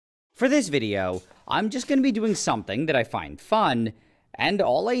For this video, I'm just going to be doing something that I find fun, and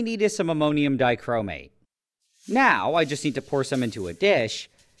all I need is some ammonium dichromate. Now, I just need to pour some into a dish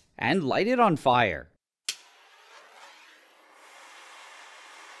and light it on fire.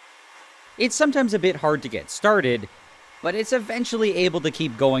 It's sometimes a bit hard to get started, but it's eventually able to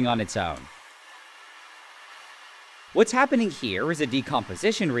keep going on its own. What's happening here is a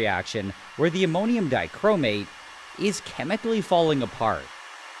decomposition reaction where the ammonium dichromate is chemically falling apart.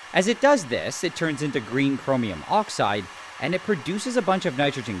 As it does this, it turns into green chromium oxide, and it produces a bunch of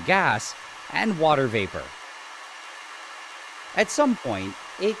nitrogen gas and water vapor. At some point,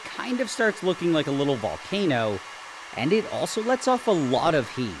 it kind of starts looking like a little volcano, and it also lets off a lot of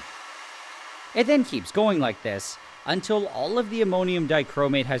heat. It then keeps going like this until all of the ammonium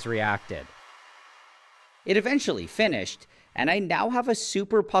dichromate has reacted. It eventually finished, and I now have a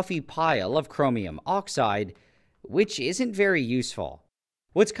super puffy pile of chromium oxide, which isn't very useful.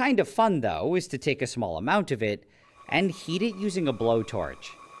 What's kind of fun though is to take a small amount of it and heat it using a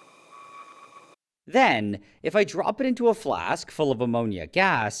blowtorch. Then, if I drop it into a flask full of ammonia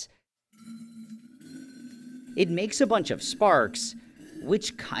gas, it makes a bunch of sparks,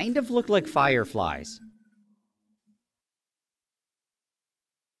 which kind of look like fireflies.